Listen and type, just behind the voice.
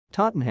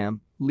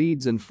Tottenham,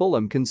 Leeds and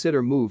Fulham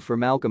consider move for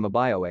Malcolm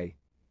Ebiowei.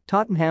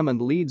 Tottenham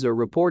and Leeds are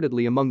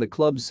reportedly among the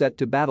clubs set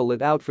to battle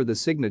it out for the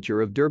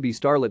signature of Derby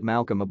starlet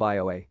Malcolm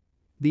Ebiowei.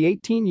 The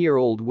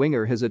 18-year-old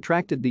winger has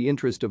attracted the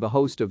interest of a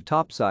host of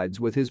top sides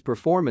with his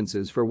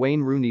performances for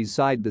Wayne Rooney's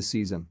side this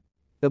season.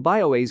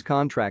 Ebiowei's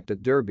contract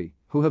at Derby,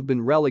 who have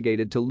been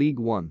relegated to League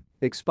One,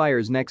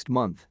 expires next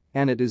month,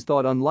 and it is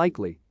thought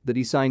unlikely that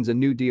he signs a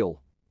new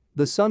deal.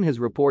 The Sun has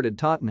reported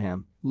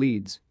Tottenham,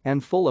 Leeds,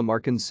 and Fulham are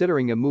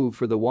considering a move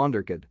for the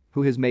Wonderkid,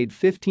 who has made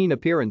 15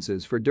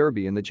 appearances for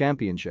Derby in the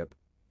Championship.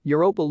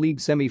 Europa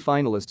League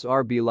semi-finalists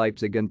RB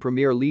Leipzig and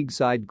Premier League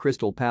side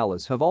Crystal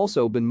Palace have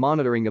also been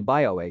monitoring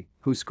Ebiowei,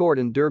 who scored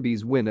in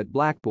Derby's win at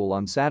Blackpool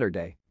on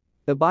Saturday.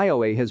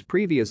 Ebiowei has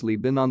previously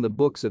been on the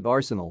books at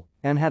Arsenal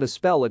and had a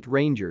spell at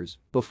Rangers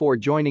before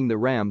joining the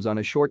Rams on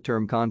a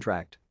short-term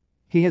contract.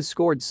 He has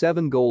scored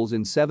 7 goals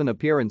in 7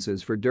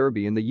 appearances for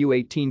Derby in the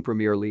U18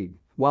 Premier League,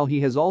 while he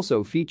has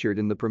also featured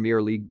in the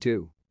Premier League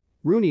too.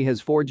 Rooney has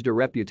forged a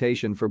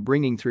reputation for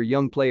bringing through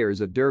young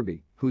players at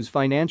Derby, whose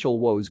financial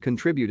woes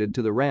contributed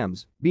to the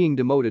Rams being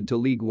demoted to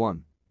League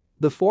One.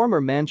 The former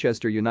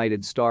Manchester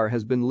United star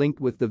has been linked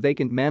with the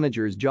vacant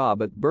manager's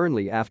job at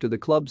Burnley after the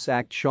club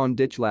sacked Sean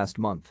Dyche last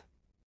month.